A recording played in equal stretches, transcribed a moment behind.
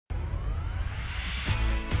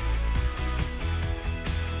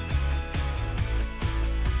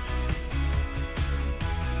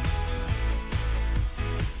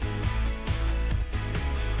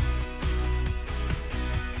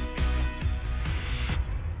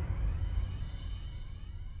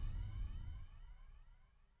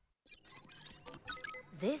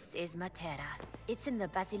This is Matera. It's in the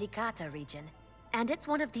Basilicata region, and it's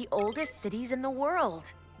one of the oldest cities in the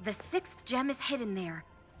world. The 6th gem is hidden there.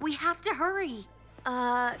 We have to hurry.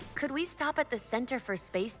 Could we stop at the Center for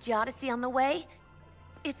Space Geodesy on the way?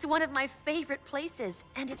 It's one of my favorite places,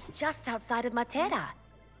 and it's just outside of Matera.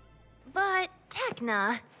 But,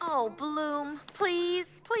 Tekna... Oh, Bloom,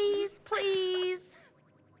 please, please, please.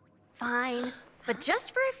 Fine, but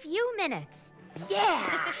just for a few minutes.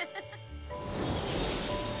 Yeah!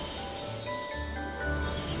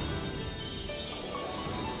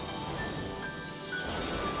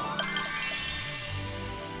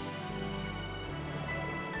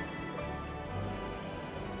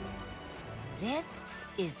 This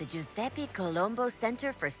is the Giuseppe Colombo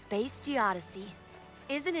Center for Space Geodesy.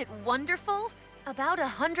 Isn't it wonderful? About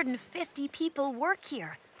 150 people work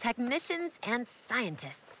here, technicians and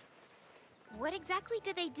scientists. What exactly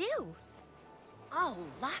do they do? Oh,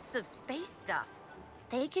 lots of space stuff.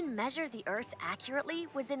 They can measure the Earth accurately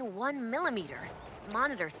within 1 millimeter,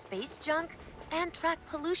 monitor space junk, and track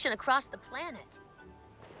pollution across the planet.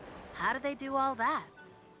 How do they do all that?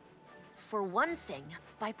 For one thing,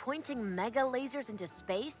 by pointing mega lasers into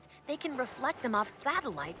space, they can reflect them off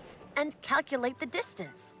satellites and calculate the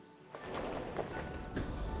distance.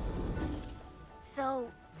 So,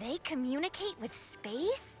 they communicate with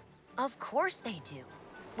space? Of course they do.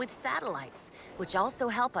 With satellites, which also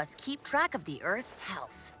help us keep track of the Earth's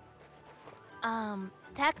health.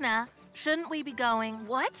 Tekna, shouldn't we be going?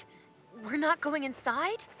 What? We're not going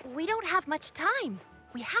inside? We don't have much time.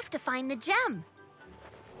 We have to find the gem.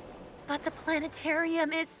 But the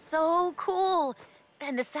planetarium is so cool.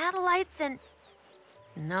 And the satellites and...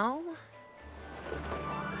 No?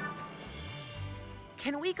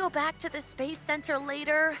 Can we go back to the Space Center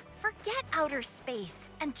later? Forget outer space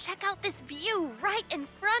and check out this view right in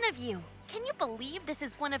front of you. Can you believe this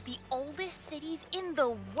is one of the oldest cities in the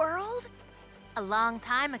world? A long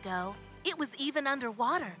time ago, it was even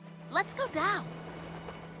underwater. Let's go down.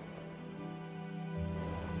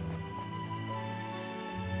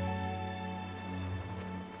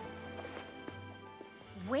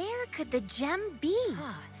 Where could the gem be?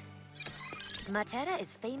 Matera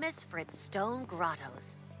is famous for its stone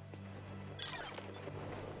grottos.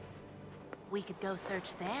 We could go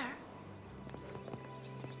search there.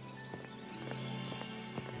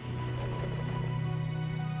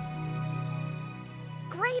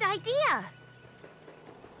 Great idea!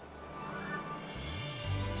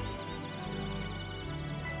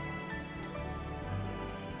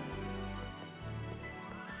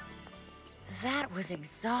 That was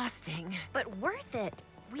exhausting. But worth it.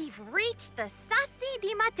 We've reached the Sassi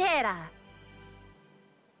di Matera.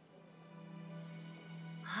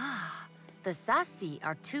 The Sassi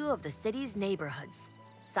are two of the city's neighborhoods,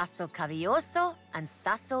 Sasso Cavioso and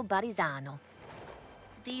Sasso Barisano.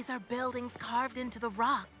 These are buildings carved into the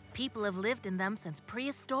rock. People have lived in them since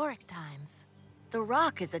prehistoric times. The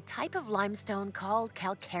rock is a type of limestone called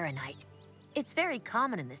calcarenite. It's very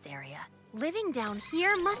common in this area. Living down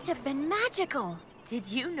here must have been magical. Did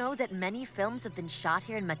you know that many films have been shot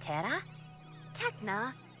here in Matera?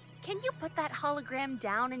 Tekna, can you put that hologram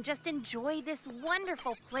down and just enjoy this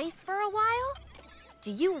wonderful place for a while?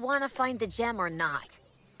 Do you want to find the gem or not?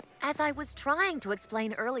 As I was trying to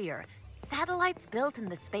explain earlier, satellites built in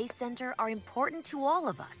the Space Center are important to all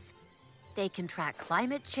of us. They can track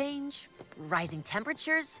climate change, rising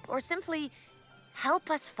temperatures, or simply help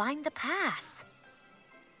us find the path.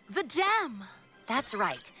 The gem! That's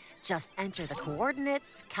right. Just enter the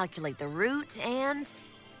coordinates, calculate the route, and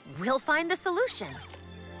we'll find the solution.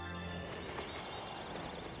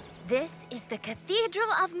 This is the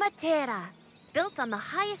Cathedral of Matera. Built on the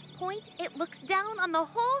highest point, it looks down on the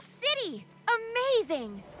whole city.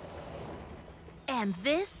 Amazing! And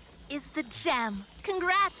this is the gem.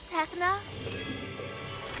 Congrats, Tekna!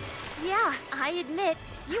 Yeah, I admit,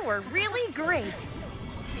 you were really great.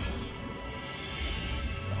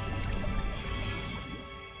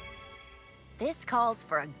 This calls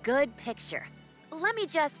for a good picture. Let me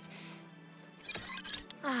just...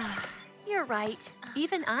 You're right.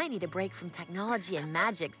 Even I need a break from technology and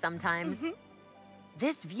magic sometimes.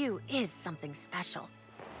 This view is something special.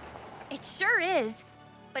 It sure is.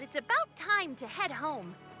 But it's about time to head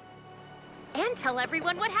home. And tell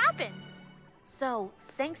everyone what happened. So,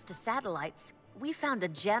 thanks to satellites, we found a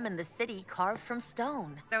gem in the city carved from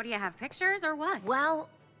stone. So do you have pictures or what? Well,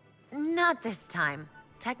 not this time.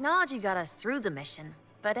 Technology got us through the mission,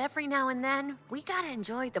 but every now and then, we gotta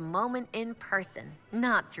enjoy the moment in person,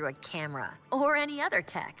 not through a camera or any other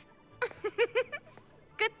tech.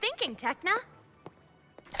 Good thinking, Tekna.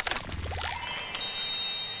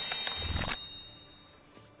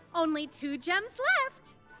 Only 2 gems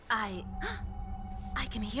left. I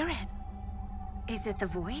can hear it. Is it the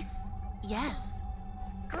voice? Yes.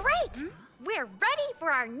 Great! We're ready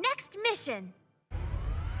for our next mission.